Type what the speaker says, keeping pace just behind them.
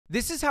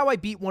This is how I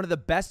beat one of the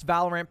best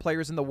Valorant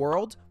players in the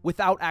world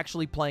without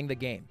actually playing the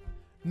game.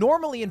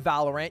 Normally in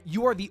Valorant,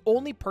 you are the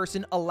only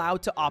person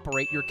allowed to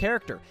operate your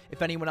character.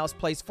 If anyone else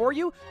plays for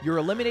you, you're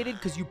eliminated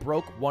because you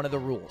broke one of the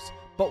rules.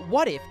 But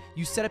what if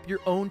you set up your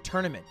own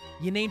tournament?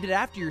 You named it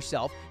after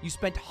yourself, you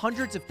spent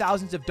hundreds of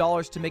thousands of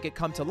dollars to make it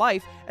come to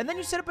life, and then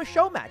you set up a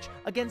show match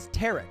against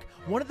Tarek,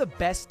 one of the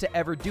best to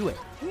ever do it.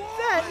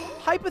 Then,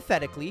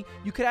 hypothetically,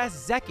 you could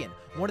ask Zekin,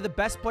 one of the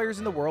best players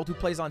in the world who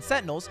plays on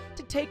Sentinels,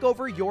 to take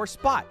over your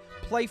spot,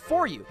 play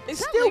for you,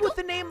 still with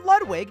the name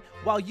Ludwig,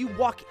 while you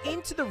walk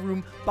into the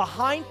room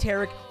behind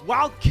Tarek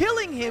while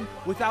killing him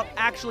without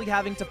actually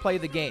having to play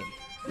the game.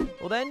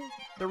 Well then,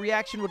 the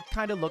reaction would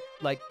kind of look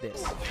like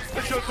this.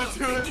 I jumped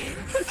into it.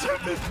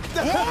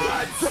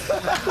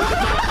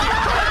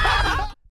 What?